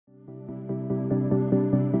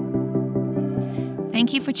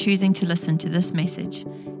Thank you for choosing to listen to this message.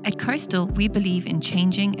 At Coastal, we believe in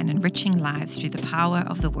changing and enriching lives through the power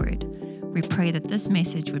of the Word. We pray that this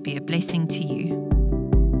message would be a blessing to you.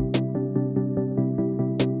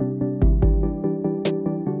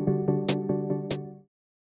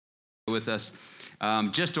 With us.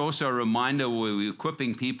 Just also a reminder, we're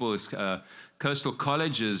equipping people as Coastal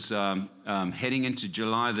College is heading into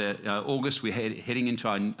July, August, we're heading into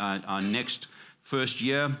our next first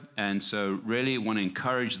year, and so really want to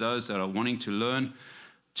encourage those that are wanting to learn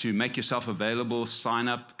to make yourself available, sign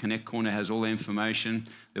up. Connect Corner has all the information.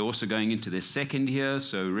 They're also going into their second year,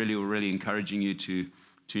 so we're really encouraging you to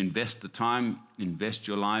invest the time, invest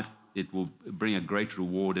your life. It will bring a great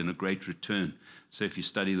reward and a great return. So if you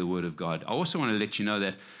study the Word of God. I also want to let you know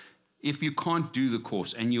that if you can't do the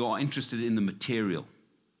course and you are interested in the material,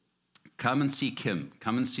 come and see Kim.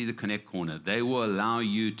 Come and see the Connect Corner. They will allow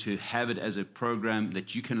you to have it as a program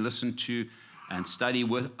that you can listen to and study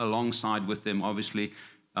alongside with them. Obviously,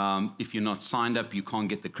 if you're not signed up, you can't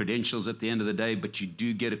get the credentials at the end of the day, but you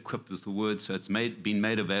do get equipped with the Word. So it's been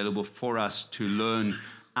made available for us to learn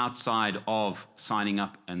outside of signing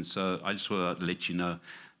up. And so I just want to let you know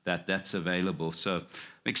that that's available. So I'm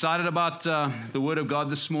excited about the Word of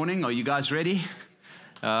God this morning. Are you guys ready?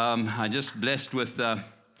 I'm just blessed with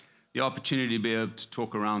the opportunity to be able to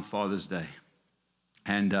talk around Father's Day.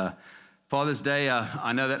 And Father's Day,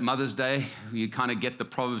 I know that Mother's Day, you kind of get the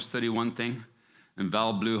Proverbs 31 thing, and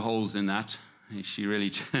Val blew holes in that. She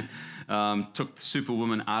really took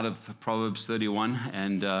Superwoman out of Proverbs 31,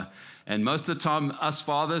 and most of the time, us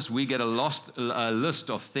fathers, we get a list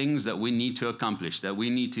of things that we need to accomplish, that we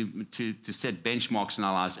need to set benchmarks in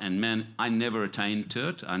our lives. And man, I never attain to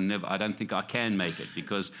it. I don't think I can make it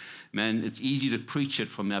because, man, it's easy to preach it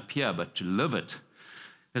from up here, but to live it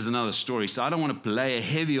is another story. So I don't want to play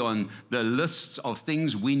heavy on the lists of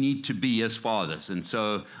things we need to be as fathers, and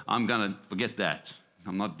so I'm going to forget that.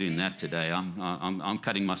 I'm not doing that today. I'm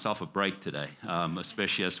cutting myself a break today,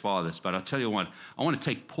 especially as fathers. But I'll tell you what, I want to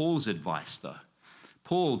take Paul's advice, though.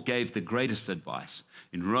 Paul gave the greatest advice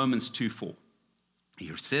in Romans 2:4.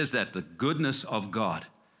 He says that the goodness of God,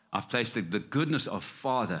 I've placed the goodness of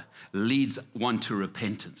Father leads one to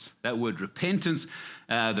repentance. That word repentance,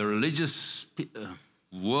 the religious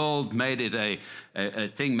world made it a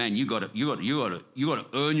thing. Man, you got to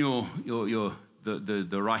earn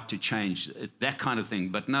the right to change, that kind of thing.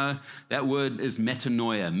 But no, that word is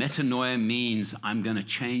metanoia. Metanoia means I'm going to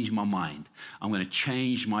change my mind. I'm going to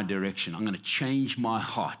change my direction. I'm going to change my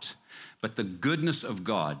heart. But the goodness of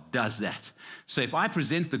God does that. So if I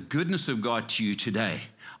present the goodness of God to you today,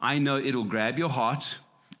 I know it'll grab your heart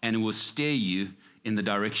and it will steer you in the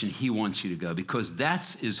direction He wants you to go, because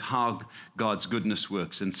that is how God's goodness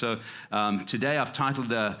works. And so today I've titled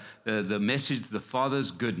the message, The Father's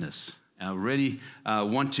Goodness. I really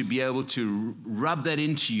want to be able to rub that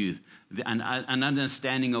into you, an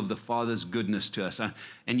understanding of the Father's goodness to us.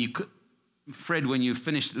 And you could, Fred, when you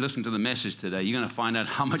finish listening to the message today, you're going to find out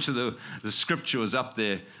how much of the scripture was up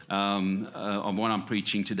there of what I'm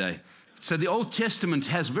preaching today. So the Old Testament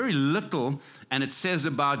has very little, and it says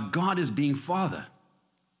about God as being Father.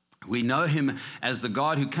 We know Him as the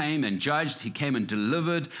God who came and judged. He came and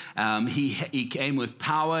delivered. He came with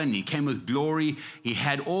power and He came with glory. He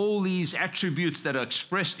had all these attributes that are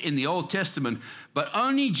expressed in the Old Testament, but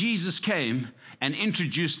only Jesus came and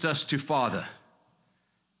introduced us to Father.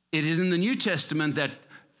 It is in the New Testament that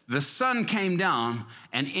the Son came down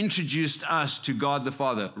and introduced us to God the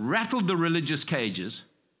Father, rattled the religious cages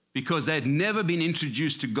because they had never been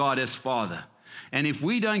introduced to God as Father. And if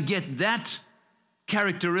we don't get that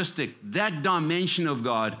characteristic, that dimension of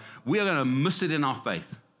God, we are going to miss it in our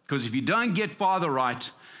faith. Because if you don't get Father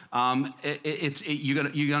right, you're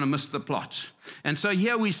going to miss the plot. And so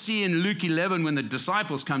here we see in Luke 11 when the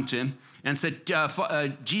disciples come to Him and said,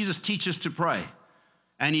 Jesus, teach us to pray.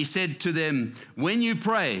 And He said to them, when you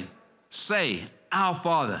pray, say, Our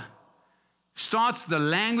Father. Starts the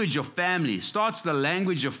language of family, starts the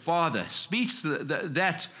language of Father, speaks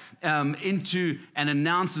that into and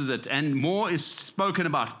announces it. And more is spoken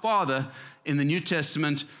about Father in the New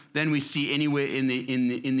Testament than we see anywhere in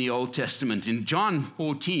the Old Testament. In John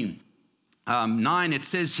 14:9, it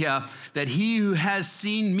says here that he who has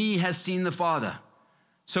seen me has seen the Father.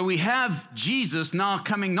 So we have Jesus now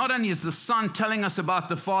coming, not only as the Son telling us about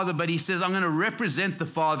the Father, but He says, I'm going to represent the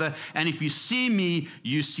Father, and if you see me,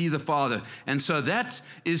 you see the Father. And so that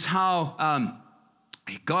is how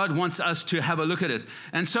God wants us to have a look at it.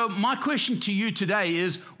 And so my question to you today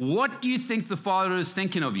is, what do you think the Father is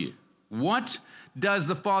thinking of you? What does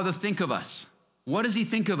the Father think of us? What does He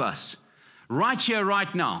think of us? Right here,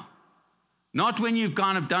 right now. Not when you've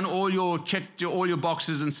kind of done checked all your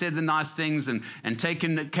boxes and said the nice things and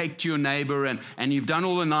taken the cake to your neighbor and you've done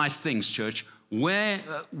all the nice things, church.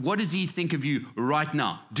 What does he think of you right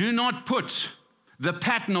now? Do not put the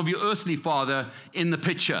pattern of your earthly father in the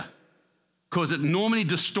picture, because it normally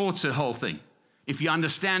distorts the whole thing. If you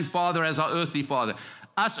understand Father as our earthly father.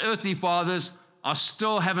 Us earthly fathers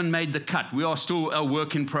still haven't made the cut. We are still a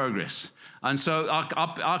work in progress. And so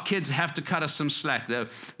our kids have to cut us some slack.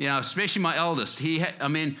 Especially my eldest. He's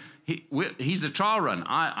a trial run.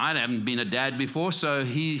 I haven't been a dad before, so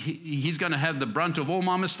he's going to have the brunt of all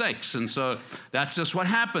my mistakes. And so that's just what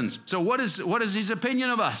happens. So what is his opinion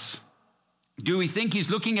of us? Do we think he's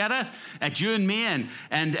looking at you and me,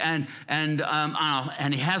 and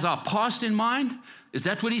he has our past in mind? Is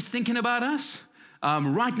that what he's thinking about us?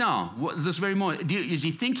 Right now, this very morning, do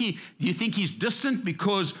you think he's distant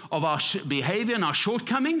because of our behavior and our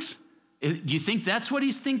shortcomings? Do you think that's what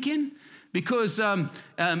he's thinking? Because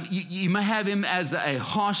you may have him as a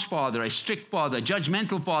harsh father, a strict father, a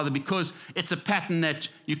judgmental father, because it's a pattern that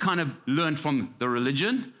you kind of learned from the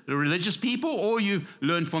religious people, or you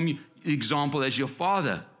learned from example as your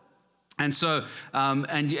father. And so,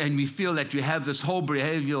 and we feel that you have this whole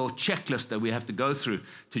behavioral checklist that we have to go through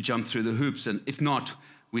to jump through the hoops. And if not,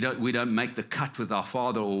 we don't make the cut with our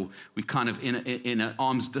father, or we kind of in an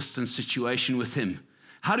arm's distance situation with him.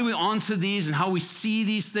 How do we answer these and how we see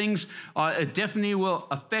these things? It definitely will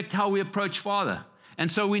affect how we approach Father.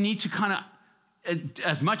 And so we need to kind of,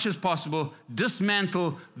 as much as possible,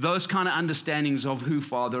 dismantle those kind of understandings of who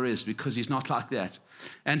Father is, because he's not like that.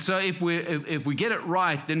 And so if we get it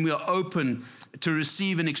right, then we are open to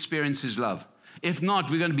receive and experience his love. If not,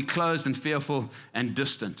 we're going to be closed and fearful and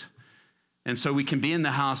distant. And so we can be in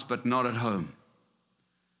the house, but not at home.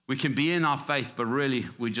 We can be in our faith, but really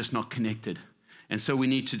we're just not connected. And so we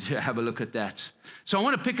need to have a look at that. So I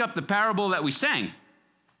want to pick up the parable that we sang.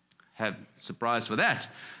 Have surprise for that.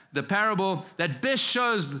 The parable that best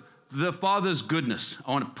shows the Father's goodness.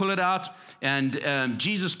 I want to pull it out, and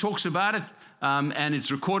Jesus talks about it, and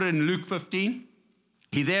it's recorded in Luke 15.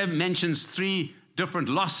 He there mentions 3 different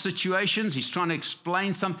lost situations. He's trying to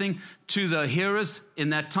explain something to the hearers in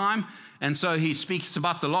that time. And so he speaks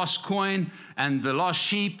about the lost coin and the lost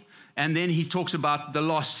sheep, and then he talks about the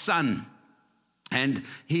lost son. And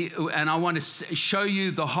I want to show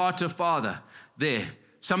you the heart of Father there.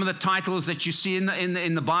 Some of the titles that you see in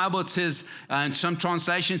the Bible, it says, in some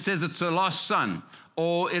translation, it says it's a lost son,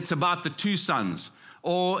 or it's about the 2 sons,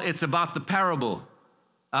 or it's about the parable,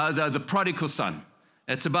 the prodigal son.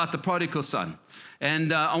 It's about the prodigal son.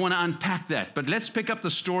 And I want to unpack that. But let's pick up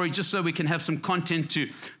the story just so we can have some content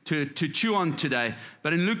to chew on today.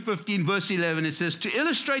 But in Luke 15, verse 11, it says, to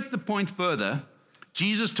illustrate the point further,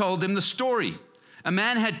 Jesus told them the story. A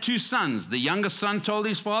man had 2 sons. The younger son told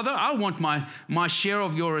his father, I want my share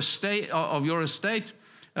of your estate, your estate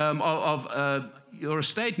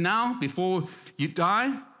now before you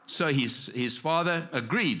die. So his father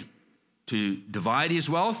agreed to divide his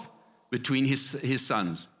wealth between his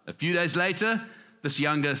sons. A few days later, this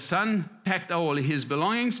younger son packed all his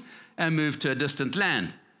belongings and moved to a distant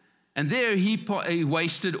land. And there he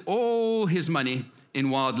wasted all his money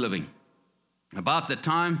in wild living. About the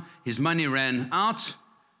time his money ran out,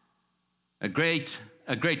 a great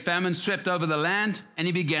famine swept over the land, and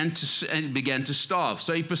he began to starve.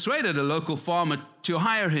 So he persuaded a local farmer to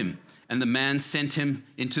hire him, and the man sent him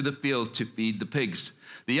into the field to feed the pigs.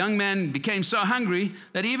 The young man became so hungry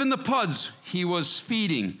that even the pods he was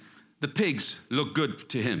feeding the pigs looked good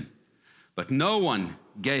to him. But no one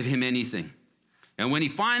gave him anything. And when he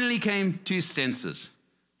finally came to his senses,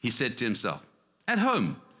 he said to himself, at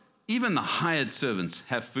home, even the hired servants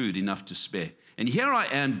have food enough to spare. And here I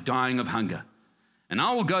am dying of hunger. And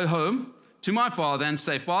I will go home to my father and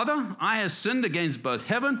say, Father, I have sinned against both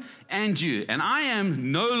heaven and you, and I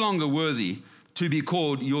am no longer worthy to be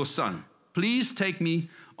called your son. Please take me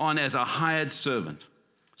on as a hired servant.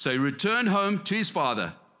 So he returned home to his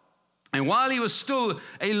father. And while he was still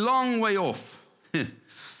a long way off,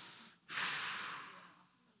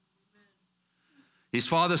 his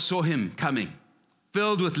father saw him coming.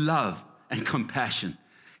 Filled with love and compassion,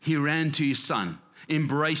 he ran to his son,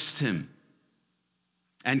 embraced him,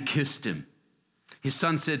 and kissed him. His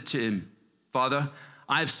son said to him, Father,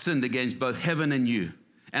 I have sinned against both heaven and you,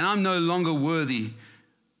 and I'm no longer worthy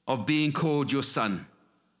of being called your son.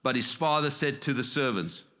 But his father said to the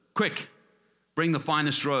servants, quick, bring the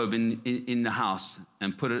finest robe in the house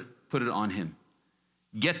and put it on him.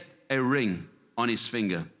 Get a ring on his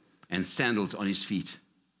finger and sandals on his feet.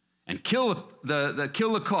 And kill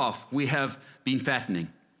the calf we have been fattening.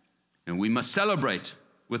 And we must celebrate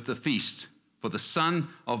with the feast For the son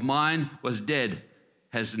of mine was dead,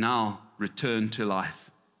 has now returned to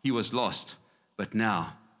life. He was lost, but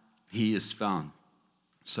now he is found.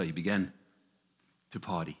 So he began to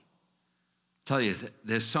party. I tell you,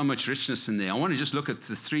 there's so much richness in there. I want to just look at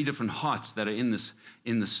the three different hearts that are in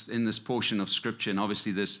this portion of Scripture, and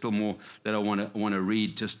obviously there's still more that I want to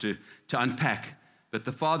read just to unpack. But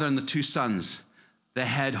the father and the two sons, they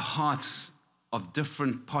had hearts of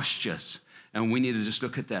different postures, and we need to just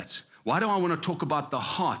look at that. Why do I want to talk about the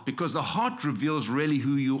heart? Because the heart reveals really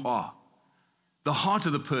who you are. The heart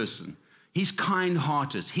of the person. He's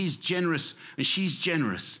kind-hearted. He's generous, and she's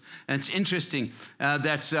generous. And it's interesting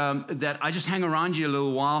that I just hang around you a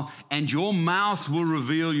little while, and your mouth will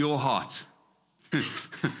reveal your heart.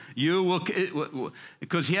 You will,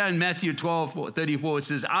 because here in Matthew 12:34 it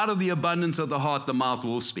says, "Out of the abundance of the heart, the mouth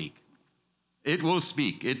will speak." It will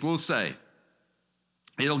speak. It will say.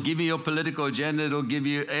 It'll give you your political agenda. It'll give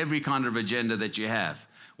you every kind of agenda that you have.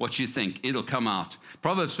 What you think, it'll come out.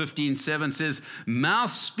 Proverbs 15:7 says,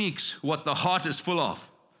 "Mouth speaks what the heart is full of."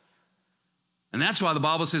 And that's why the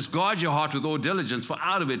Bible says, "Guard your heart with all diligence, for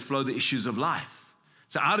out of it flow the issues of life."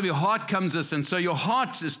 So out of your heart comes this, and so your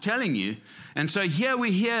heart is telling you. And so here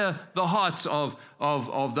we hear the hearts of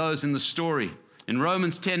those in the story. In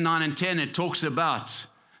Romans 10:9 and 10, it talks about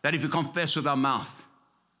that if we confess with our mouth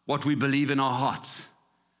what we believe in our hearts,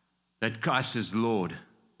 that Christ is Lord,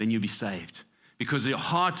 then you'll be saved. Because your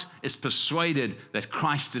heart is persuaded that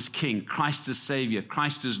Christ is King, Christ is Savior,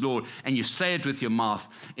 Christ is Lord, and you say it with your mouth,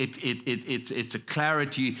 it's a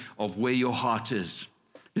clarity of where your heart is.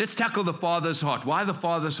 Let's tackle the Father's heart. Why the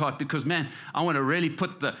Father's heart? Because, man, I want to really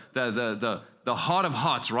put the heart of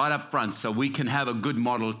hearts right up front so we can have a good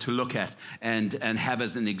model to look at and have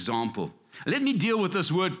as an example. Let me deal with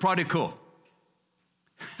this word prodigal.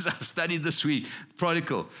 As I studied this week,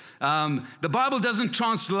 prodigal. The Bible doesn't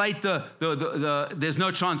translate there's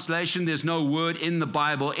no translation, there's no word in the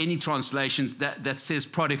Bible, any translations that says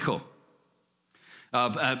prodigal.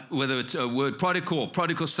 Whether it's a word prodigal or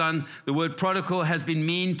prodigal son, the word prodigal has been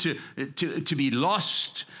mean to be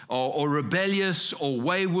lost or rebellious or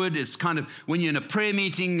wayward. It's kind of when you're in a prayer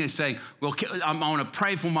meeting, you're saying, well, I want to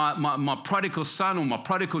pray for my prodigal son or my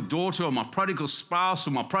prodigal daughter or my prodigal spouse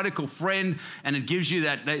or my prodigal friend, and it gives you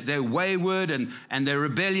that they're wayward and they're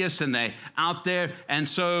rebellious and they're out there. And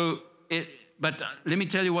so, but let me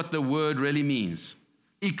tell you what the word really means.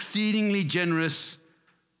 Exceedingly generous,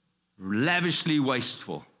 lavishly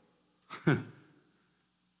wasteful. And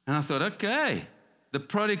I thought, okay, the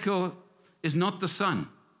prodigal is not the son.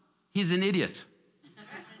 He's an idiot.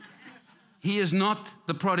 He is not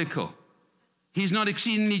the prodigal. He's not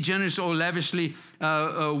exceedingly generous or lavishly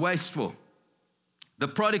wasteful. The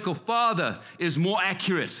prodigal father is more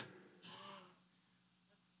accurate.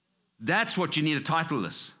 That's what you need to title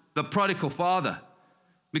this, the prodigal father,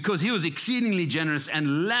 because he was exceedingly generous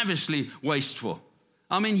and lavishly wasteful.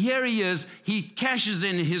 I mean, here he is, he cashes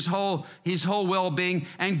in his whole well-being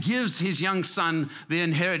and gives his young son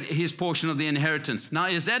his portion of the inheritance. Now,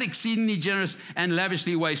 is that exceedingly generous and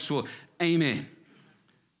lavishly wasteful? Amen.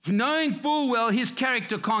 Knowing full well his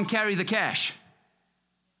character can't carry the cash.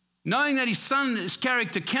 Knowing that his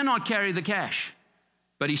character cannot carry the cash,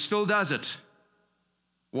 but he still does it.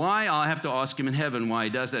 Why? I'll have to ask him in heaven why he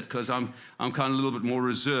does that, because I'm kind of a little bit more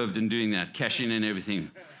reserved in doing that, cashing in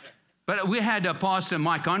everything. But we had a pastor,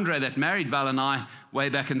 Mike Andre, that married Val and I way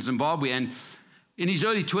back in Zimbabwe. And in his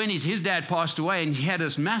early 20s, his dad passed away, and he had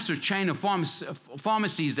this massive chain of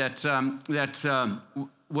pharmacies that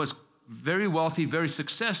was very wealthy, very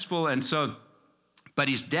successful. And so, but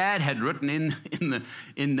his dad had written in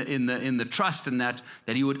the trust and that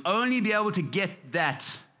he would only be able to get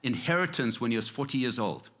that inheritance when he was 40 years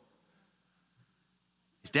old.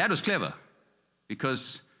 His dad was clever,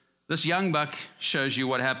 because this young buck shows you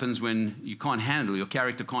what happens when your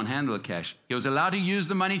character can't handle the cash. He was allowed to use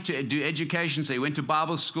the money to do education, so he went to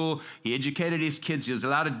Bible school, he educated his kids, he was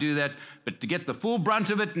allowed to do that, but to get the full brunt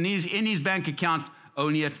of it in his bank account,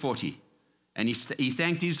 only at 40. And he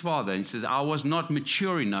thanked his father, and he says, I was not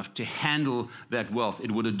mature enough to handle that wealth.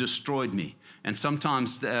 It would have destroyed me. And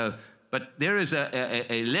sometimes, but there is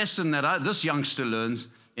a lesson that this youngster learns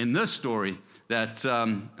in this story that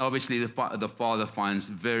obviously the father finds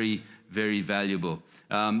very, very valuable.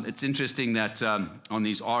 It's interesting that on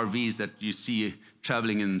these RVs that you see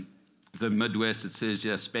traveling in the Midwest, it says,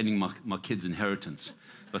 yeah, spending my kid's inheritance.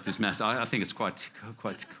 But this mass, I think it's quite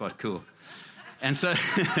cool. And so,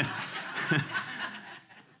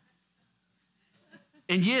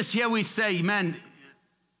 and yes, here we say, man,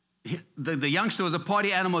 the youngster was a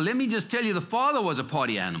party animal. Let me just tell you, the father was a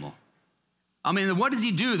party animal. I mean, what does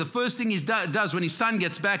he do? The first thing he does when his son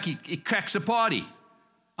gets back, he cracks a party.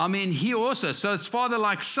 I mean, he also, so it's father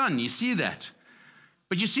like son, you see that.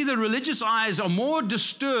 But you see, the religious eyes are more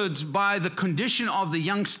disturbed by the condition of the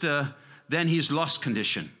youngster than his lost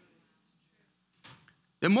condition.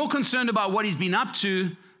 They're more concerned about what he's been up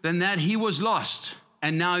to than that he was lost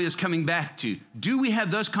and now he is coming back to. Do we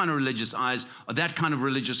have those kind of religious eyes or that kind of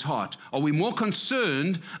religious heart? Are we more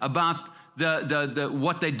concerned about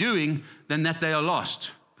what they're doing than that they are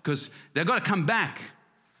lost? Because they've got to come back.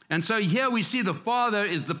 And so here we see the father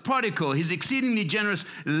is the prodigal. He's exceedingly generous,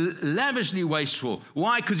 lavishly wasteful.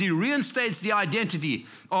 Why? Because he reinstates the identity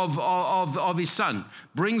of his son,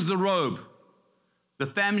 brings the robe, the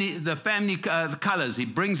family colors. He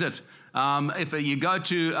brings it. If you go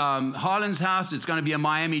to Harlan's house, it's going to be a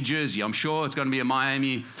Miami jersey. I'm sure it's going to be a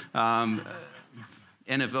Miami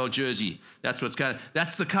NFL jersey. That's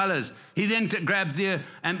the colors. He then grabs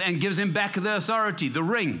and gives him back the authority, the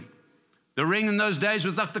ring. The ring in those days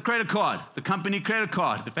was like the credit card, the company credit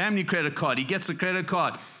card, the family credit card. He gets the credit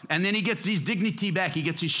card. And then he gets his dignity back. He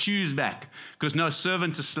gets his shoes back. Because no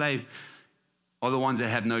servant or slave are the ones that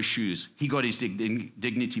have no shoes. He got his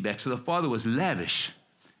dignity back. So the father was lavish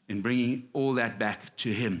in bringing all that back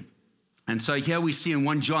to him. And so here we see in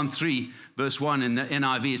 1 John 3, verse 1 in the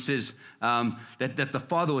NIV, it says that the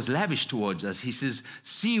Father was lavish towards us. He says,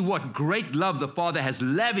 see what great love the Father has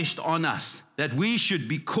lavished on us, that we should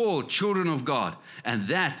be called children of God. And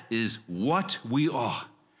that is what we are.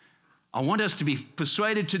 I want us to be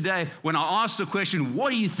persuaded today when I ask the question,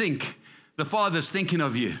 what do you think the Father's thinking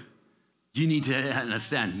of you? You need to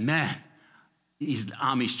understand, man,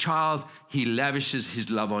 I'm his child. He lavishes his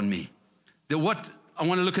love on me. I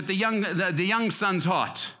want to look at the young son's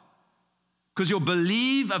heart, because your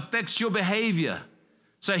belief affects your behavior.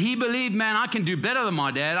 So he believed, man, I can do better than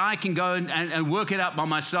my dad. I can go and work it out by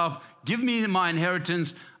myself. Give me my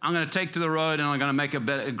inheritance. I'm going to take to the road and I'm going to make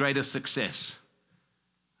a greater success.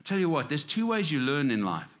 I tell you what, there's two ways you learn in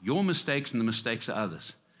life: your mistakes and the mistakes of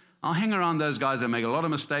others. I'll hang around those guys that make a lot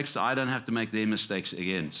of mistakes so I don't have to make their mistakes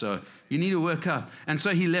again. So you need to work up. And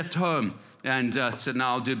so he left home and said, no,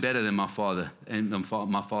 I'll do better than my father and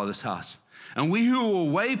my father's house. And we who are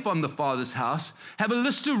away from the Father's house have a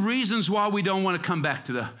list of reasons why we don't want to come back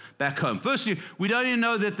home. Firstly, we don't even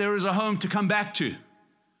know that there is a home to come back to.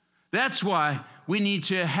 That's why we need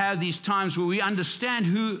to have these times where we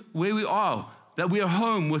understand where we are, that we are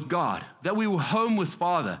home with God, that we were home with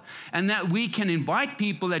Father, and that we can invite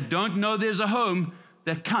people that don't know there's a home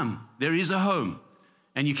that come. There is a home,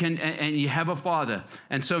 and you have a Father.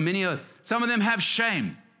 And so some of them have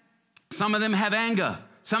shame, some of them have anger,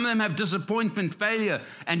 some of them have disappointment, failure,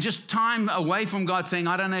 and just time away from God, saying,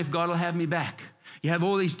 I don't know if God will have me back. You have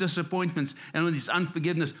all these disappointments and all this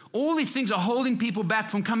unforgiveness. All these things are holding people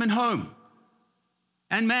back from coming home.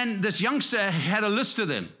 And man, this youngster had a list of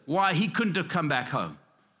them, why he couldn't have come back home.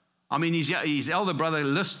 I mean, his elder brother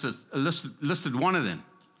listed one of them.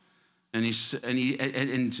 And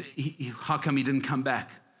how come he didn't come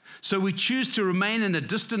back? So we choose to remain in a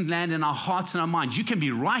distant land in our hearts and our minds. You can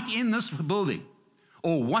be right in this building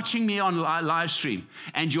or watching me on live stream,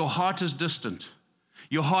 and your heart is distant.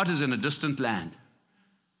 Your heart is in a distant land.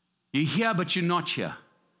 You're here, but you're not here.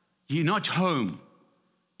 You're not home.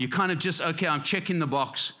 You kind of just, okay, I'm checking the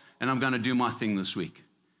box and I'm going to do my thing this week.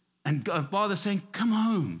 And Father's saying, come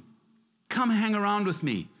home. Come hang around with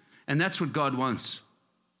me. And that's what God wants.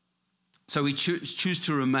 So we choose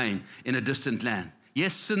to remain in a distant land.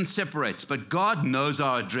 Yes, sin separates, but God knows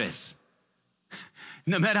our address.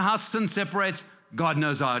 No matter how sin separates, God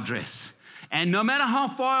knows our address. And no matter how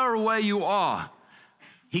far away you are,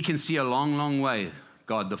 he can see a long, long way,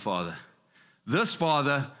 God the Father. This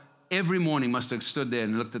Father every morning must have stood there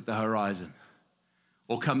and looked at the horizon,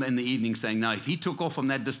 or come in the evening saying, no, if he took off from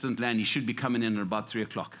that distant land, he should be coming in at about 3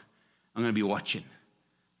 o'clock. I'm going to be watching.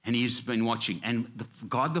 And he's been watching. And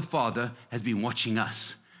God the Father has been watching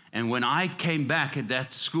us. And when I came back at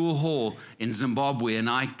that school hall in Zimbabwe and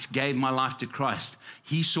I gave my life to Christ,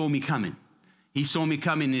 he saw me coming. He saw me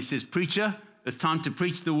coming and he says, preacher, it's time to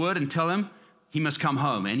preach the word and tell him he must come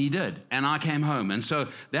home. And he did. And I came home. And so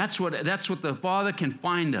that's what the Father can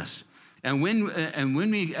find us. And when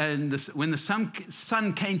the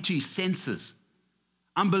son came to his senses,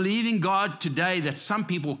 I'm believing God today that some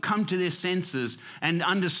people come to their senses and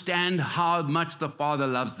understand how much the Father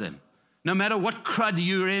loves them. No matter what crud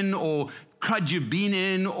you're in or crud you've been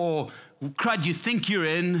in or crud you think you're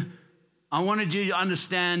in, I wanted you to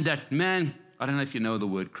understand that, man, I don't know if you know the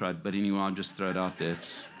word crud, but anyway, I'll just throw it out there.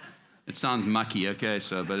 It sounds mucky, okay,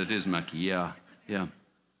 but it is mucky, yeah. Oh,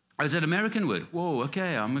 is that an American word? Whoa,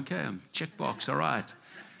 okay, I'm checkbox, all right.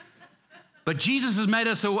 But Jesus has made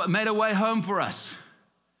a way home for us.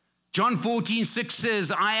 John 14:6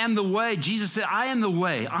 says, I am the way. Jesus said, I am the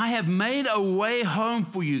way. I have made a way home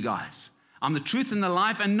for you guys. I'm the truth and the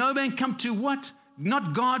life, and no man come to what?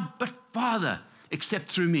 Not God, but Father, except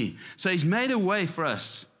through me. So he's made a way for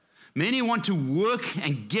us. Many want to work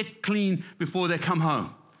and get clean before they come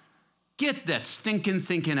home. Get that stinking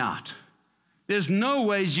thinking out. There's no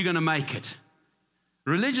ways you're going to make it.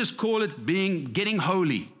 Religious call it getting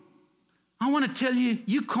holy. I want to tell you,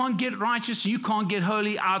 you can't get righteous, you can't get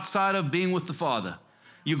holy outside of being with the Father.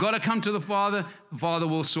 You've got to come to the Father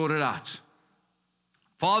will sort it out.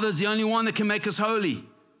 Father's the only one that can make us holy.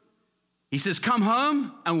 He says, come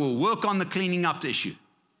home and we'll work on the cleaning up issue.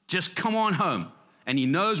 Just come on home. And he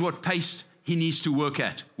knows what pace he needs to work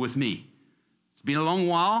at with me. It's been a long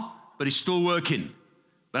while, but he's still working.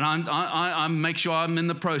 But I make sure I'm in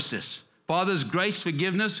the process. Father's grace,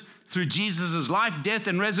 forgiveness through Jesus' life, death,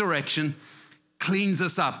 and resurrection cleans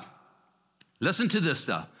us up. Listen to this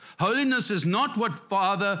stuff. Holiness is not what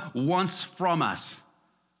Father wants from us.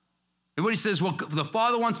 Everybody says, well, the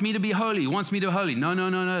Father wants me to be holy. He wants me to be holy. No.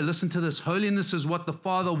 Listen to this. Holiness is what the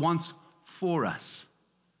Father wants for us.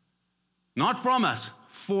 Not from us,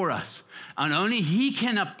 for us. And only he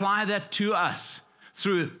can apply that to us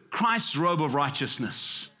through Christ's robe of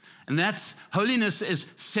righteousness. And that's, holiness is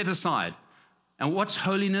set aside. And what's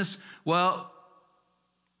holiness? Well,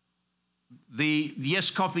 the Yes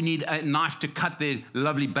Coffee need a knife to cut their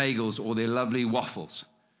lovely bagels or their lovely waffles.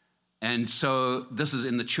 And so this is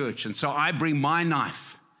in the church. And so I bring my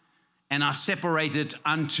knife and I separate it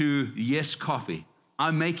unto Yes Coffee. I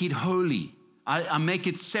make it holy. I make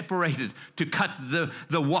it separated to cut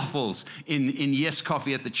the waffles in Yes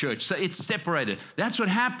Coffee at the church. So it's separated. That's what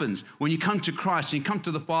happens when you come to Christ, when you come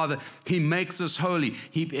to the Father. He makes us holy.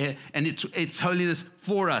 And it's holiness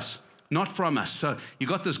for us, not from us. So you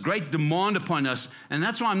got this great demand upon us. And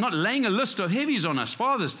that's why I'm not laying a list of heavies on us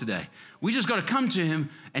fathers today. We just got to come to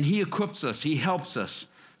him and he equips us. He helps us.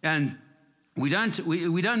 And we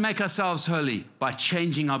don't make ourselves holy by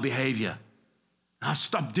changing our behavior.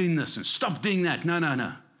 Stop doing this and stop doing that.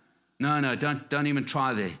 No, don't even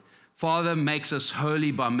try there. Father makes us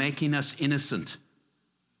holy by making us innocent.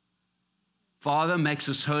 Father makes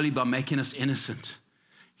us holy by making us innocent.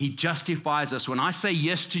 He justifies us. When I say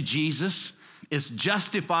yes to Jesus, it's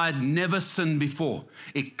justified, never sinned before.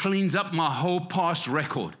 It cleans up my whole past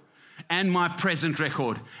record and my present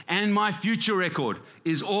record and my future record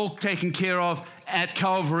is all taken care of at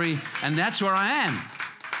Calvary, and that's where I am.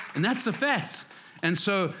 And that's the fact. And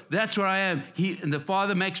so that's where I am. And the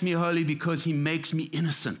Father makes me holy because he makes me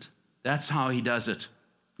innocent. That's how he does it.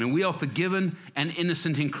 And we are forgiven and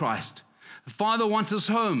innocent in Christ. The Father wants us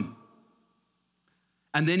home.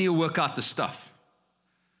 And then he'll work out the stuff.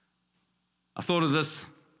 I thought of this.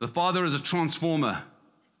 The Father is a transformer.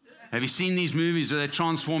 Have you seen these movies where they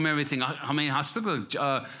transform everything? I mean, I still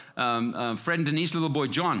got friend Denise, little boy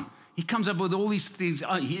John. He comes up with all these things.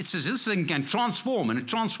 He says this thing can transform, and it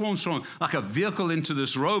transforms from like a vehicle into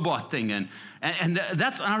this robot thing. And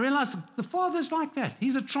I realized the Father's like that.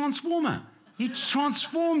 He's a transformer. He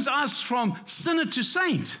transforms us from sinner to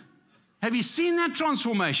saint. Have you seen that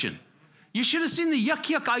transformation? You should have seen the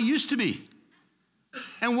yuck I used to be,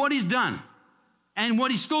 and what he's done, and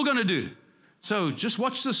what he's still going to do. So just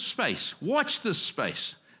watch this space. Watch this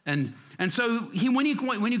space. And so when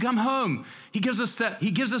you come home, he gives us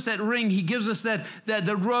that ring, he gives us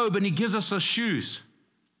the robe, and he gives us those shoes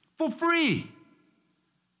for free.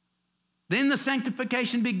 Then the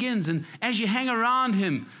sanctification begins, and as you hang around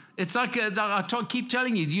him, it's like keep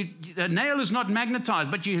telling you, a nail is not magnetized,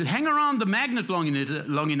 but you hang around the magnet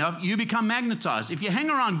long enough, you become magnetized. If you hang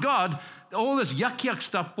around God, all this yuck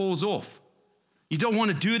stuff falls off. You don't want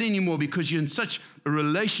to do it anymore because you're in such a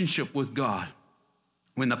relationship with God.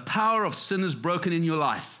 When the power of sin is broken in your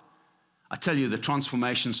life, I tell you, the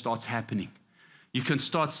transformation starts happening. You can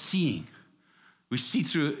start seeing. We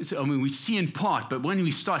see in part, but when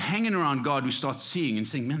we start hanging around God, we start seeing and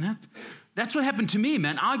saying, man, that's what happened to me,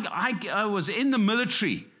 man. I was in the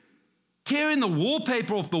military, tearing the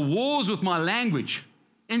wallpaper off the walls with my language,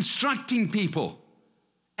 instructing people.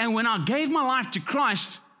 And when I gave my life to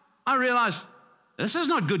Christ, I realized this is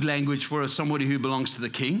not good language for somebody who belongs to the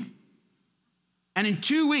King. And in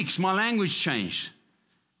 2 weeks, my language changed,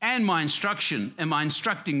 and my instruction and my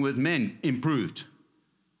instructing with men improved.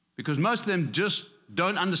 Because most of them just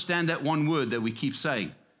don't understand that one word that we keep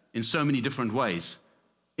saying in so many different ways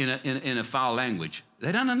in a foul language.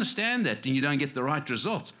 They don't understand that, and you don't get the right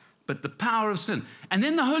results. But the power of sin. And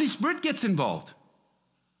then the Holy Spirit gets involved.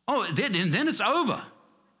 Oh, then it's over.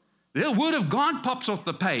 The word of God pops off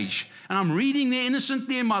the page, and I'm reading there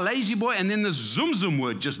innocently in my lazy boy, and then this zoom zoom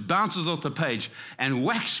word just bounces off the page and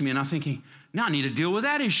whacks me, and I'm thinking, now I need to deal with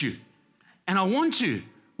that issue. And I want to.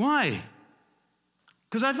 Why?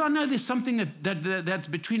 Because if I know there's something that's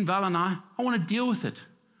between Val and I want to deal with it.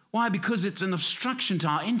 Why? Because it's an obstruction to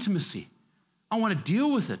our intimacy. I want to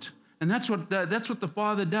deal with it. And that's what the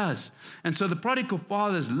Father does. And so the prodigal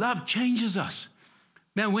father's love changes us.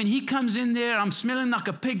 Man, when he comes in there, I'm smelling like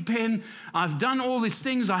a pig pen. I've done all these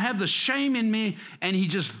things. I have the shame in me. And he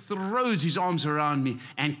just throws his arms around me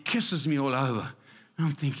and kisses me all over. And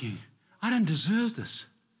I'm thinking, I don't deserve this.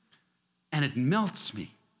 And it melts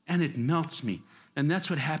me. And it melts me. And that's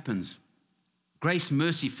what happens. Grace,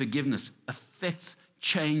 mercy, forgiveness affects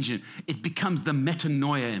change. It becomes the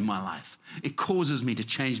metanoia in my life. It causes me to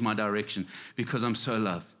change my direction because I'm so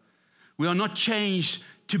loved. We are not changed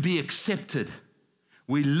to be accepted.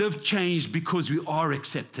 We live changed because we are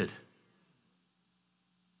accepted.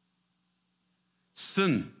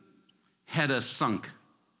 Sin had us sunk.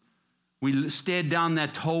 We stared down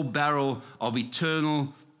that whole barrel of a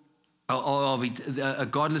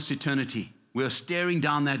godless eternity. We were staring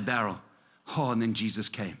down that barrel. Oh, and then Jesus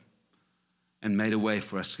came and made a way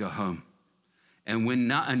for us to go home. And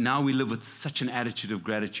now we live with such an attitude of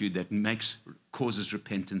gratitude that causes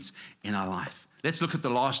repentance in our life. Let's look at the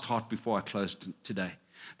last heart before I close today.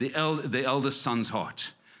 The eldest son's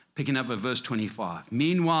heart. Picking up at verse 25.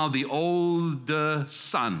 Meanwhile, the older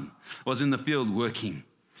son was in the field working.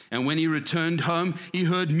 And when he returned home, he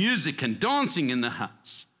heard music and dancing in the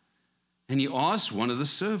house. And he asked one of the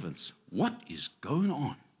servants, what is going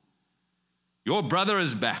on? Your brother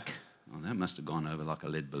is back. Oh, that must have gone over like a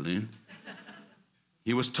lead balloon.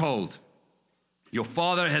 He was told, your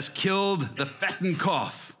father has killed the fattened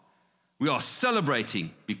calf. We are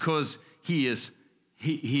celebrating because he is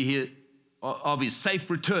of his safe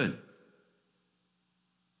return.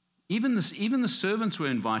 Even the servants were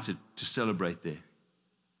invited to celebrate there.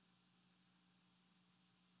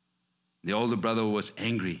 The older brother was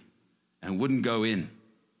angry and wouldn't go in.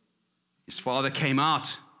 His father came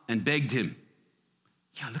out and begged him.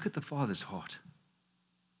 Yeah, look at the father's heart.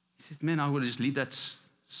 He says, man, I would just leave that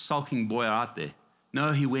sulking boy out there.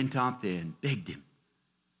 No, he went out there and begged him.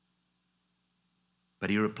 But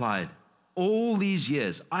he replied, all these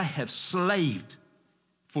years I have slaved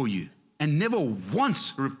for you and never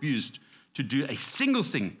once refused to do a single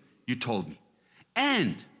thing you told me.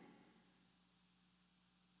 And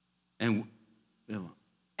in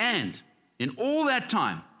all that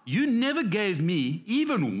time, you never gave me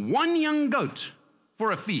even one young goat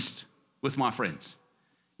for a feast with my friends.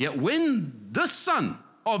 Yet when this son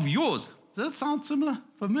of yours, does that sound similar,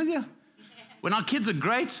 familiar? When our kids are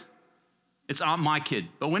great, it's my kid.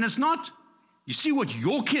 But when it's not, you see what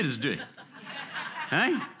your kid is doing.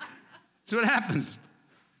 Hey? That's what happens.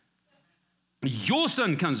 Your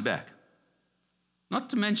son comes back. Not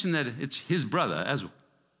to mention that it's his brother as well.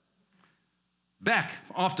 Back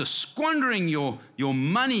after squandering your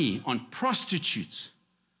money on prostitutes.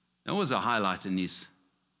 That was a highlight in his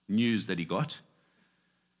news that he got.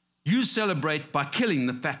 You celebrate by killing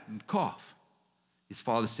the fattened calf. His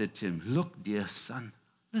father said to him, look, dear son,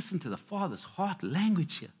 listen to the father's heart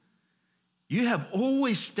language here. You have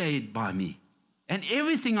always stayed by me, and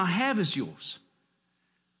everything I have is yours.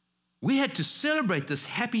 We had to celebrate this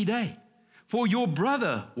happy day, for your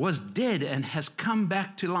brother was dead and has come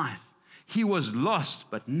back to life. He was lost,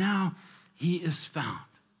 but now he is found.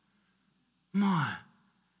 My,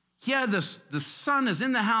 here the son is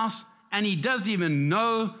in the house, and he doesn't even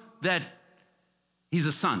know that he's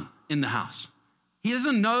a son in the house. He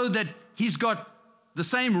doesn't know that he's got the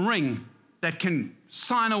same ring that can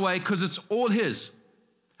sign away because it's all his.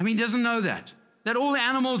 I mean, he doesn't know that all the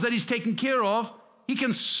animals that he's taken care of, he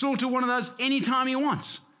can slaughter one of those anytime he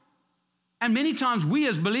wants. And many times we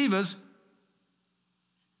as believers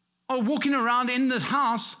are walking around in the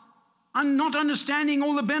house and not understanding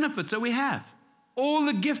all the benefits that we have, all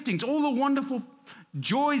the giftings, all the wonderful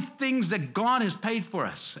joy things that God has paid for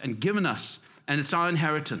us and given us, and it's our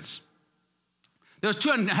inheritance. There was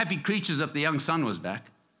two unhappy creatures that the young son was back,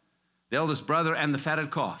 the eldest brother and the fatted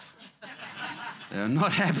calf. They're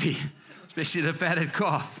not happy, especially the fatted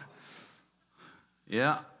calf.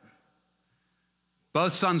 Yeah.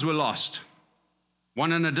 Both sons were lost.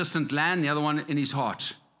 One in a distant land, the other one in his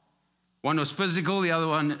heart. One was physical, the other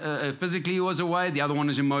one physically was away, the other one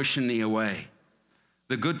was emotionally away.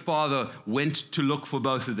 The good father went to look for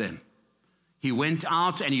both of them. He went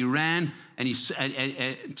out and he ran and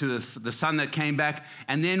to the son that came back.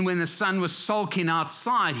 And then when the son was sulking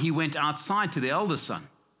outside, he went outside to the elder son.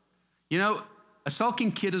 You know, a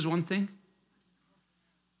sulking kid is one thing.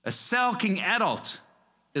 A sulking adult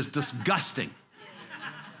is disgusting.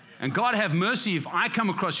 And God have mercy if I come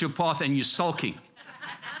across your path and you're sulking.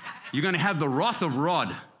 You're going to have the wrath of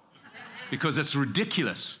rod because it's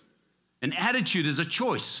ridiculous. An attitude is a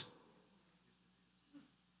choice.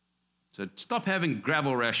 So stop having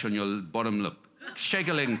gravel rash on your bottom lip. Shake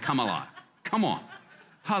a leg and come alive. Come on.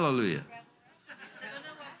 Hallelujah.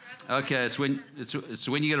 Okay, it's when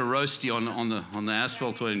you get a roasty on the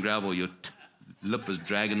asphalt or in gravel, your lip is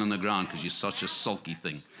dragging on the ground because you're such a sulky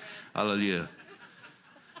thing. Hallelujah.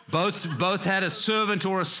 Both had a servant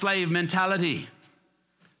or a slave mentality.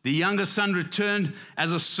 The younger son returned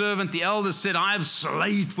as a servant. The elder said, I've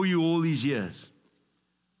slaved for you all these years.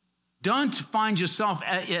 Don't find yourself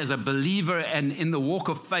as a believer and in the walk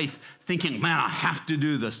of faith thinking, man, I have to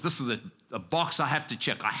do this. This is a box I have to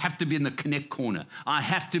check. I have to be in the connect corner. I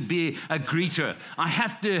have to be a greeter. I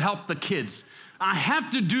have to help the kids. I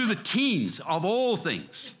have to do the teens of all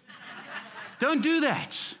things. Don't do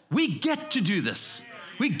that. We get to do this.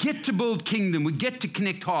 We get to build kingdom. We get to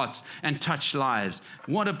connect hearts and touch lives.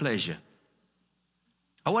 What a pleasure.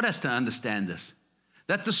 I want us to understand this,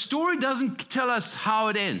 that the story doesn't tell us how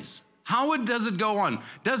it ends. How does it go on?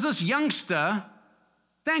 Does this youngster,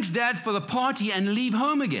 thanks Dad for the party, and leave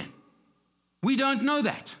home again? We don't know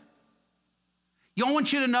that. I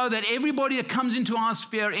want you to know that everybody that comes into our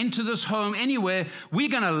sphere, into this home, anywhere, we're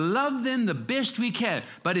going to love them the best we can.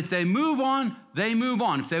 But if they move on, they move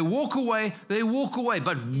on. If they walk away, they walk away.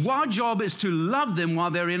 But our job is to love them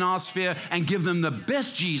while they're in our sphere and give them the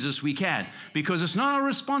best Jesus we can. Because it's not our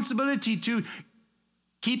responsibility to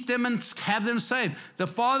keep them and have them saved. The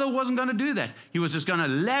Father wasn't going to do that. He was just going to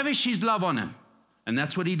lavish his love on him. And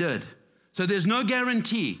that's what he did. So there's no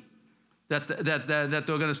guarantee that they're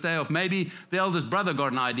going to stay off. Maybe the eldest brother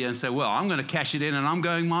got an idea and said, well, I'm going to cash it in and I'm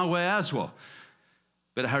going my way as well.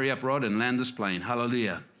 Better hurry up, Rod, and land this plane.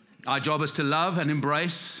 Hallelujah. Our job is to love and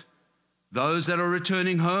embrace those that are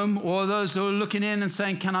returning home or those who are looking in and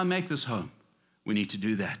saying, can I make this home? We need to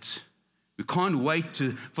do that. We can't wait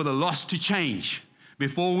for the lost to change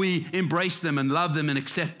before we embrace them and love them and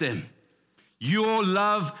accept them. Your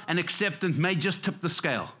love and acceptance may just tip the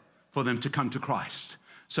scale for them to come to Christ.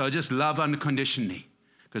 So just love unconditionally,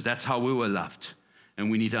 because that's how we were loved, and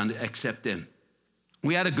we need to accept them.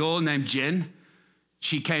 We had a girl named Jen.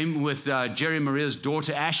 She came with Jerry Maria's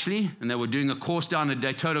daughter, Ashley, and they were doing a course down at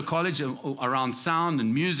Daytona College around sound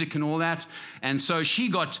and music and all that. And so she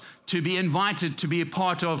got to be invited to be a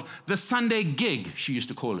part of the Sunday gig, she used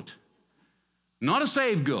to call it. Not a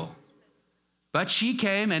saved girl, but she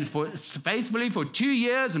came and faithfully for 2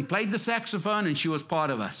 years and played the saxophone, and she was part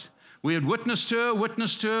of us. We had witnessed her,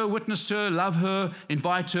 love her,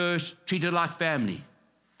 invite her, treat her like family.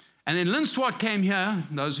 And then Lynn Swart came here,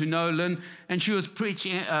 those who know Lynn, and she was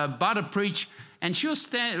preaching, about to preach, and she was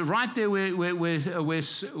standing right there where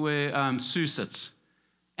Sue sits.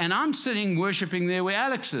 And I'm sitting worshiping there where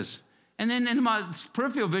Alex is. And then in my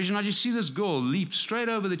peripheral vision, I just see this girl leap straight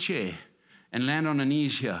over the chair and land on her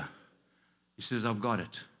knees here. She says, I've got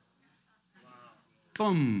it.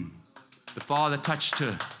 Boom. The Father touched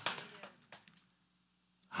her.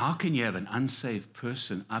 How can you have an unsaved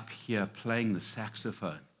person up here playing the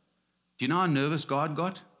saxophone? Do you know how nervous God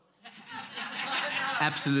got?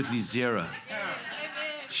 Absolutely zero.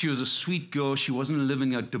 She was a sweet girl. She wasn't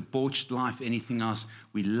living a debauched life, anything else.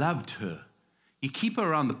 We loved her. You keep her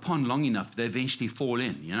around the pond long enough, they eventually fall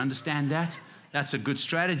in. You understand that? That's a good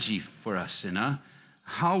strategy for us, you know.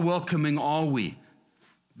 How welcoming are we?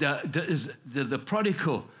 The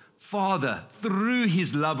prodigal father threw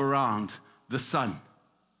his love around the son.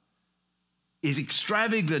 Is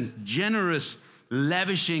extravagant, generous,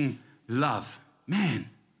 lavishing love. Man.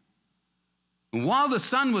 And while the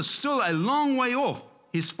son was still a long way off,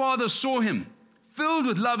 his father saw him, filled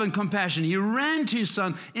with love and compassion. He ran to his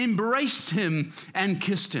son, embraced him, and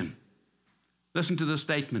kissed him. Listen to this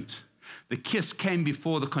statement. The kiss came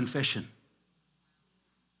before the confession.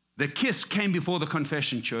 The kiss came before the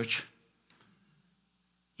confession, church.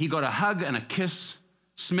 He got a hug and a kiss,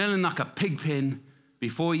 smelling like a pig pen,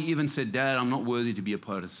 before he even said, Dad, I'm not worthy to be a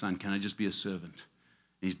part of the son. Can I just be a servant?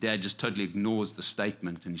 And his dad just totally ignores the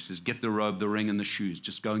statement. And he says, get the robe, the ring, and the shoes.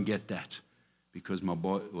 Just go and get that. Because my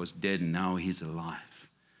boy was dead and now he's alive.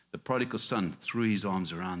 The prodigal son threw his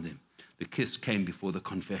arms around him. The kiss came before the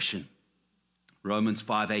confession. Romans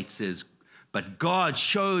 5:8 says, but God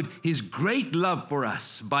showed his great love for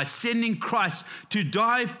us by sending Christ to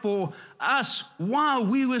die for us while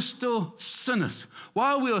we were still sinners,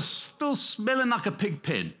 while we were still smelling like a pig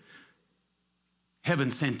pen.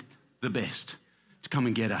 Heaven sent the best to come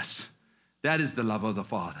and get us. That is the love of the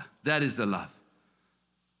Father. That is the love.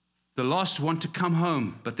 The lost want to come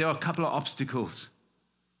home, but there are a couple of obstacles.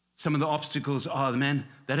 Some of the obstacles are, man,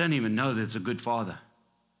 they don't even know there's a good father.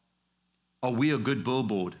 Are we a good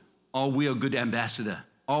billboard? Are we a good ambassador?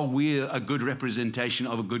 Are we a good representation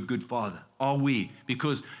of a good father? Are we?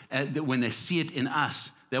 Because when they see it in us,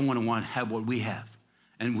 they want to have what we have.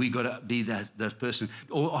 And we got to be that person.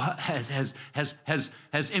 Or has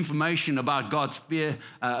information about God's fear,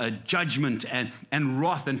 judgment, and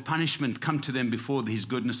wrath and punishment come to them before his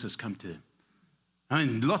goodness has come to them. I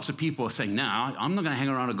mean, lots of people are saying, no, I'm not going to hang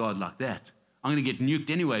around a God like that. I'm going to get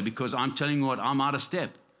nuked anyway because I'm telling you what, I'm out of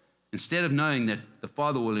step. Instead of knowing that the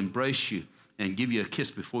Father will embrace you and give you a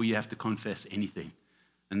kiss before you have to confess anything.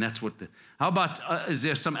 And that's what how about, is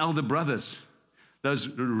there some elder brothers? Those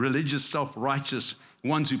religious, self-righteous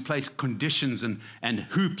ones who place conditions and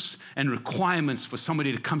hoops and requirements for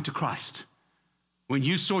somebody to come to Christ. When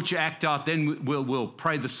you sort your act out, then we'll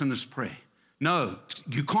pray the sinner's prayer. No,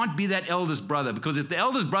 you can't be that eldest brother, because if the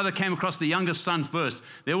eldest brother came across the youngest son first,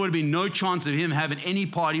 there would have been no chance of him having any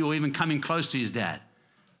party or even coming close to his dad.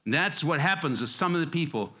 And that's what happens with some of the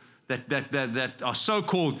people that are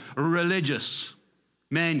so-called religious.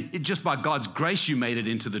 Man, just by God's grace, you made it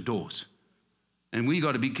into the doors. And we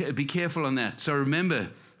got to be careful on that. So remember,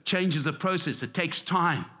 change is a process. It takes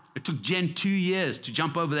time. It took Jen 2 years to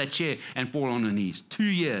jump over that chair and fall on her knees. 2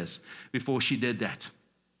 years before she did that.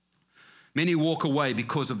 Many walk away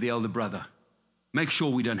because of the elder brother. Make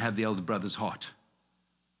sure we don't have the elder brother's heart.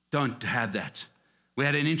 Don't have that. We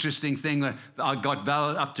had an interesting thing. I got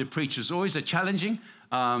Val up to preach. It's always a challenging,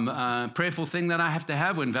 prayerful thing that I have to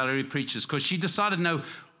have when Valerie preaches, because she decided, no,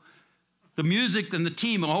 the music and the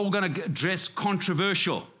team are all going to dress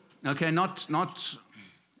controversial. Okay, not.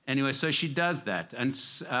 Anyway, so she does that.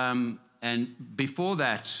 And before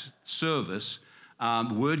that service,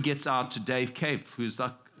 word gets out to Dave Cape, who's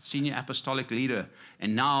the senior apostolic leader.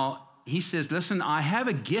 And now he says, listen, I have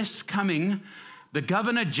a guest coming, the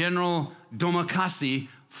Governor General Domokasi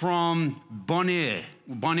from Bonaire.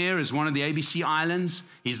 Bonaire is one of the ABC islands.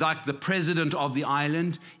 He's like the president of the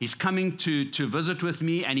island. He's coming to visit with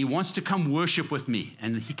me, and he wants to come worship with me.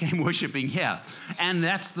 And he came worshiping here. And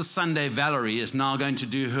that's the Sunday Valerie is now going to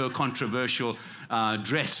do her controversial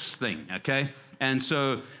dress thing, okay? And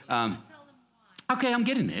so, okay, I'm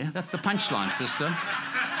getting there. That's the punchline, sister.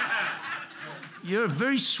 You're a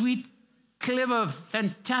very sweet, clever,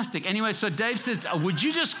 fantastic. Anyway, so Dave says, would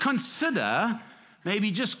you just consider maybe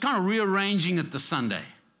just kind of rearranging it the Sunday?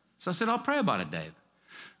 So I said, I'll pray about it, Dave.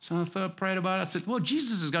 So I prayed about it. I said, well,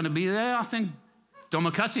 Jesus is going to be there. I think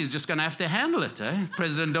Domokasi is just going to have to handle it.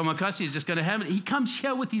 President Domokasi is just going to handle it. He comes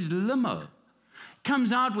here with his limo.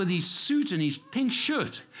 Comes out with his suit and his pink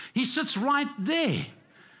shirt. He sits right there.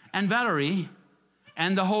 And Valerie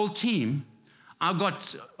and the whole team, I've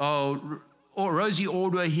got Rosie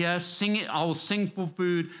Ordway here singing. I'll sing for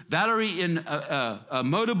food. Valerie in a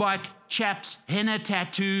motorbike, chaps, henna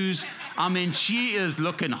tattoos. I mean, she is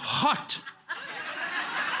looking hot.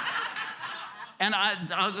 And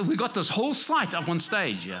we got this whole site up on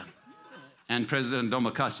stage, yeah. And President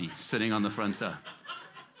Domokasi sitting on the front side.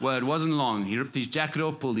 Well, it wasn't long. He ripped his jacket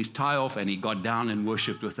off, pulled his tie off, and he got down and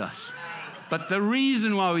worshipped with us. But the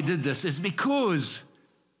reason why we did this is because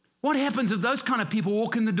what happens if those kind of people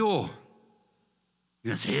walk in the door?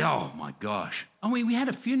 You say, oh my gosh. I mean, we had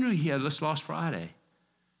a funeral here this last Friday.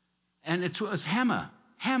 And it was Hammer.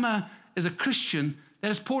 Hammer is a Christian that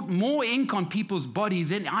has put more ink on people's body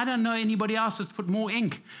than I don't know anybody else that's put more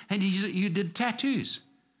ink. And you did tattoos.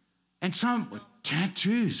 And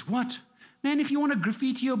tattoos, what? Man, if you want to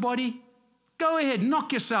graffiti your body, go ahead,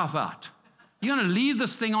 knock yourself out. You're going to leave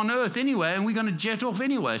this thing on earth anyway, and we're going to jet off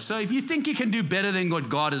anyway. So if you think you can do better than what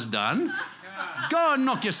God has done, go and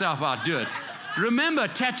knock yourself out, do it. Remember,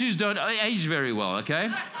 tattoos don't age very well, okay?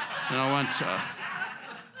 And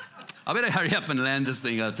I better hurry up and land this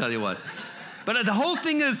thing, I'll tell you what. But the whole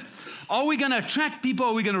thing is, are we going to attract people, or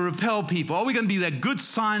are we going to repel people? Are we going to be that good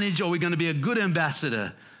signage, or are we going to be a good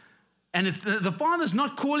ambassador? And if the Father's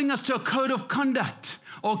not calling us to a code of conduct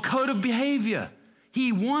or code of behavior,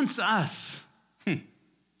 He wants us.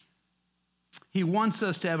 He wants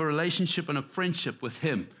us to have a relationship and a friendship with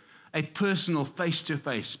Him, a personal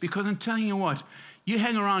face-to-face. Because I'm telling you what, you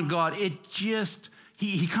hang around God,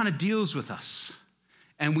 He kind of deals with us.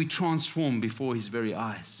 And we transform before His very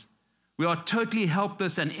eyes. We are totally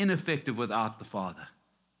helpless and ineffective without the Father.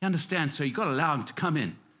 You understand? So you've got to allow Him to come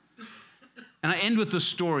in. And I end with this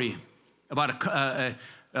story about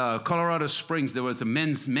Colorado Springs. There was a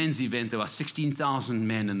men's event. There were 16,000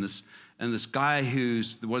 men in this and this guy who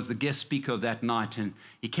was the guest speaker of that night, and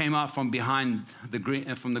he came out from behind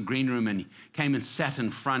from the green room, and he came and sat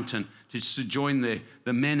in front and just to join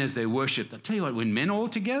the men as they worshipped. I tell you what, when men are all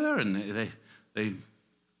together and they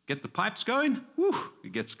get the pipes going, whew,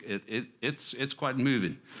 it's quite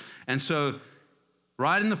moving. And so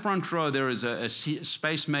right in the front row, there was a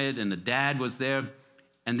space made, and the dad was there,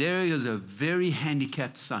 and there was a very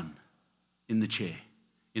handicapped son in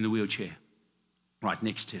the wheelchair, right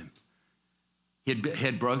next to him. He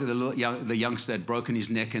had broken, the youngster had broken his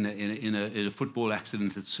neck in a football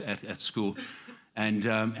accident at school,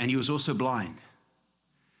 and he was also blind.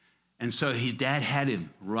 And so his dad had him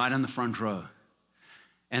right on the front row.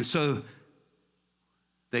 And so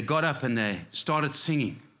they got up and they started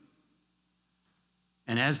singing.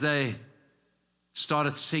 And as they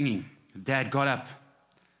started singing, Dad got up,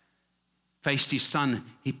 faced his son.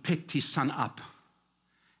 He picked his son up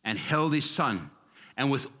and held his son. And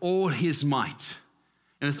with all his might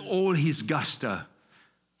and with all his gusto,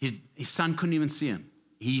 his son couldn't even see him.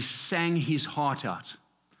 He sang his heart out,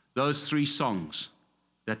 those 3 songs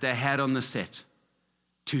that they had on the set,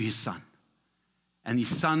 to his son. And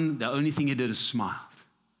his son, the only thing he did is smiled.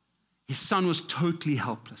 His son was totally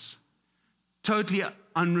helpless, totally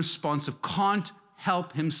unresponsive, can't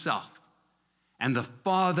help himself. And the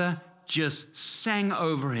father just sang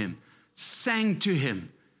over him, sang to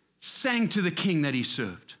him, sang to the king that he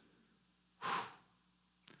served.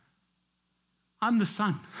 I'm the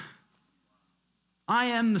son. I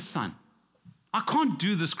am the son. I can't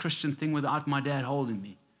do this Christian thing without my dad holding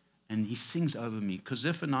me. And he sings over me. Because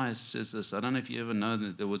Zephaniah says this. I don't know if you ever know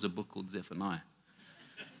that there was a book called Zephaniah.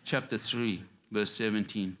 Chapter 3, verse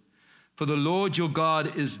 17. For the Lord your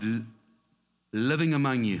God is living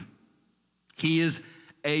among you. He is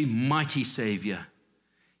a mighty Savior.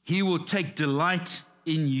 He will take delight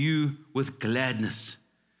in you with gladness.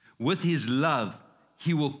 With his love,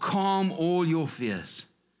 he will calm all your fears.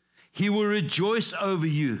 He will rejoice over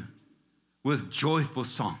you with joyful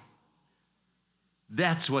song.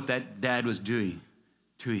 That's what that dad was doing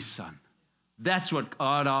to his son. That's what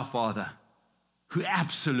God our Father, who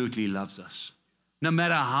absolutely loves us, no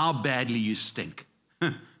matter how badly you stink,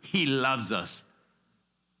 he loves us.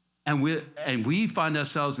 And we find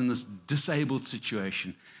ourselves in this disabled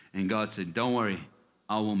situation. And God said, don't worry,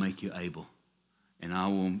 I will make you able. And I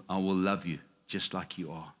will love you just like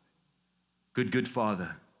you are. Good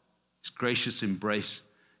Father. His gracious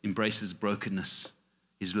embraces brokenness.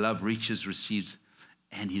 His love reaches, receives,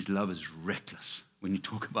 and his love is reckless. When you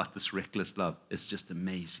talk about this reckless love, it's just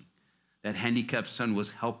amazing. That handicapped son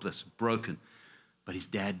was helpless, broken, but his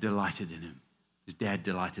dad delighted in him. His dad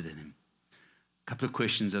delighted in him. A couple of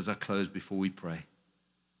questions as I close before we pray.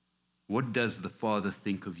 What does the Father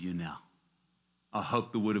think of you now? I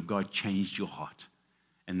hope the Word of God changed your heart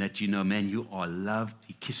and that you know, man, you are loved.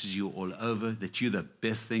 He kisses you all over, that you're the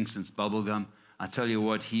best thing since bubblegum. I tell you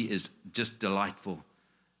what, he is just delightful.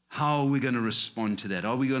 How are we going to respond to that?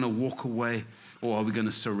 Are we going to walk away, or are we going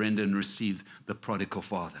to surrender and receive the prodigal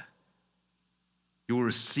father? You will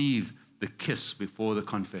receive the kiss before the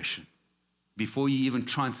confession. Before you even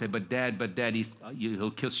try and say, but dad,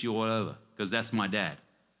 he'll kiss you all over, because that's my dad.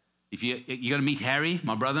 If you're going to meet Harry,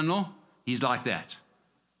 my brother-in-law, he's like that.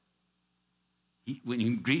 When he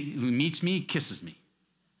meets me, he kisses me.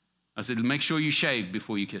 I said, make sure you shave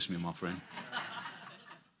before you kiss me, my friend.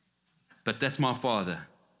 But that's my Father.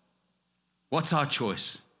 What's our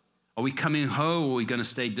choice? Are we coming home, or are we going to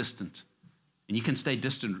stay distant? And you can stay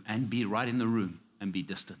distant and be right in the room and be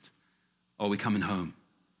distant. Or are we coming home?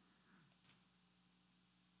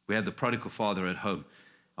 We have the prodigal father at home.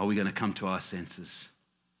 Are we going to come to our senses?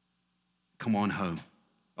 Come on home.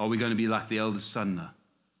 Are we going to be like the eldest son, a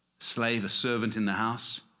slave, a servant in the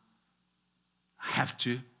house? I have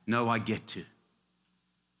to. No, I get to.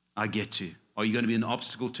 I get to. Are you going to be an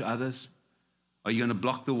obstacle to others? Are you going to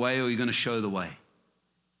block the way, or are you going to show the way?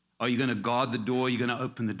 Are you going to guard the door, or are you going to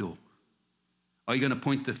open the door? Are you going to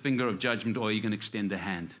point the finger of judgment, or are you going to extend the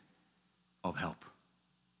hand of help?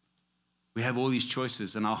 We have all these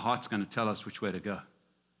choices, and our heart's going to tell us which way to go.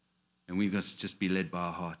 And we must just be led by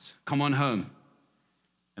our hearts. Come on home,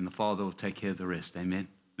 and the Father will take care of the rest. Amen?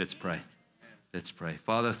 Let's pray. Let's pray.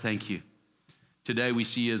 Father, thank you. Today we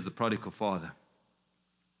see you as the prodigal father.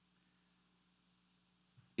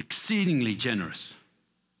 Exceedingly generous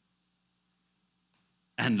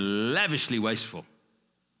and lavishly wasteful,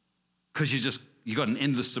 because you got an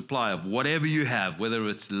endless supply of whatever you have, whether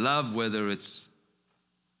it's love, whether it's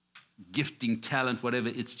gifting, talent, whatever,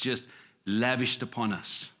 it's just lavished upon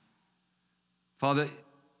us. Father,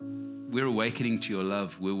 we're awakening to your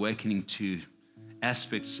love. We're awakening to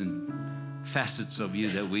aspects and facets of you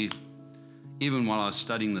that even while I was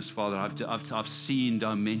studying this, Father, I've seen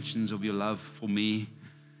dimensions of your love for me.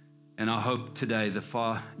 And I hope today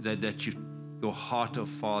that your heart of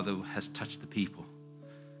Father has touched the people,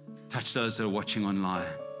 touched those that are watching online.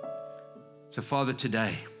 So Father,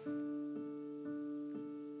 today,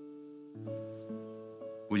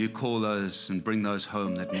 will you call those and bring those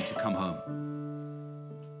home that need to come home?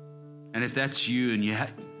 And if that's you and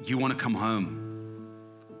you want to come home,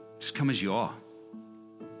 just come as you are.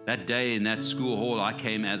 That day in that school hall, I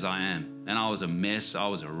came as I am. And I was a mess. I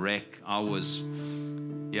was a wreck. I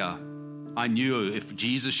knew if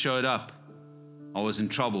Jesus showed up, I was in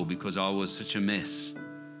trouble because I was such a mess.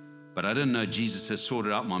 But I didn't know Jesus had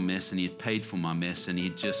sorted out my mess and he had paid for my mess, and he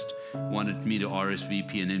just wanted me to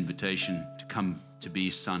RSVP an invitation to come to be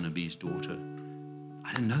his son and be his daughter.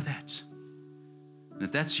 I didn't know that. And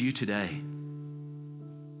if that's you today,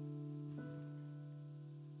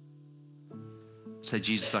 say,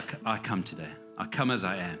 Jesus, I come today. I come as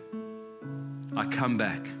I am. I come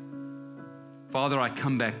back. Father, I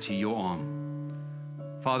come back to your arm.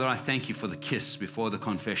 Father, I thank you for the kiss before the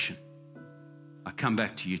confession. I come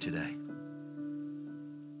back to you today.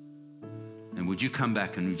 And would you come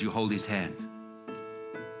back and would you hold his hand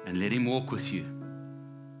and let him walk with you?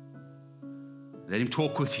 Let him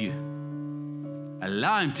talk with you.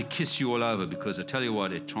 Allow him to kiss you all over, because I tell you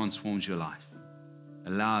what, it transforms your life.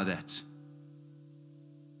 Allow that.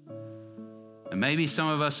 And maybe some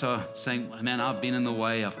of us are saying, man, I've been in the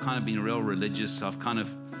way. I've kind of been real religious. I've kind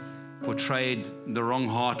of portrayed the wrong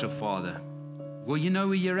heart of Father. Well, you know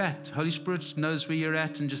where you're at. Holy Spirit knows where you're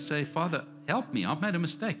at, and just say, Father, help me. I've made a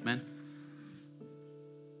mistake, man.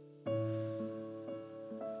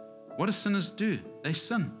 What do sinners do? They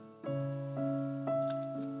sin.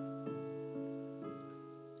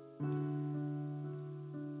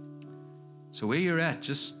 So where you're at,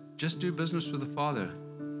 just do business with the Father.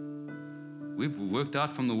 We've worked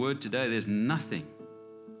out from the word today, there's nothing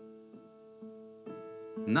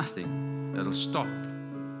that'll stop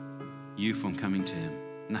you from coming to him.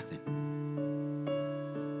 Nothing.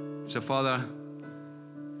 So Father,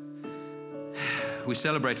 we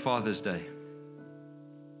celebrate Father's Day,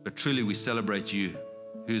 but truly we celebrate you,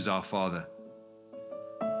 who's our Father,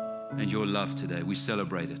 and your love today. We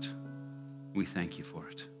celebrate it. We thank you for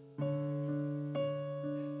it.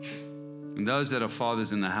 And those that are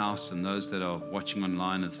fathers in the house and those that are watching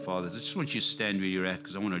online as fathers, I just want you to stand where you're at,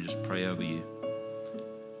 because I want to just pray over you.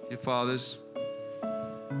 Your fathers,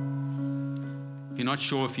 if you're not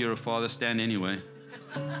sure if you're a father, stand anyway.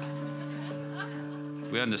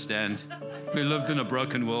 We understand. We lived in a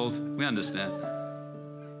broken world. We understand.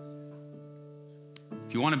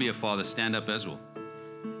 If you want to be a father, stand up as well.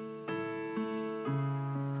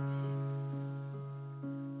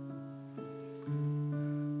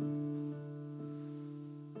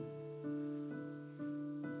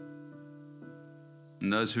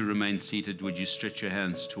 And those who remain seated, would you stretch your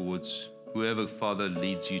hands towards whoever Father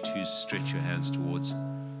leads you to stretch your hands towards.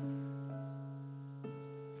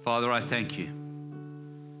 Father, I thank you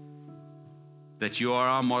that you are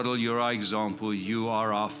our model, you're our example, you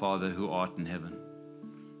are our Father who art in heaven.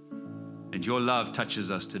 And your love touches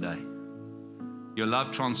us today. Your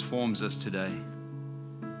love transforms us today.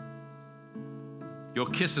 Your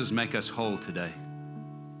kisses make us whole today.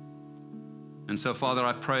 And so, Father,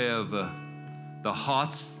 I pray over the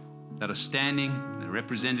hearts that are standing, that are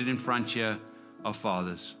represented in front here, of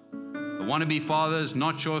fathers. The wannabe fathers,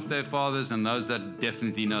 not sure if they're fathers, and those that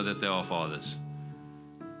definitely know that they are fathers.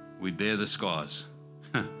 We bear the scars.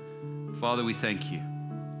 Father, we thank you.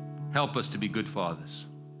 Help us to be good fathers.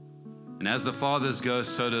 And as the fathers go,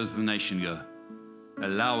 so does the nation go.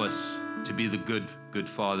 Allow us to be the good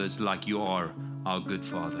fathers like you are our good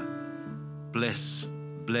Father. Bless,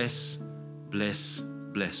 bless, bless,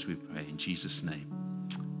 bless, we pray in Jesus' name.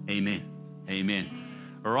 Amen. Amen.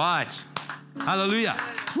 All right. Hallelujah.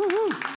 Woo-hoo.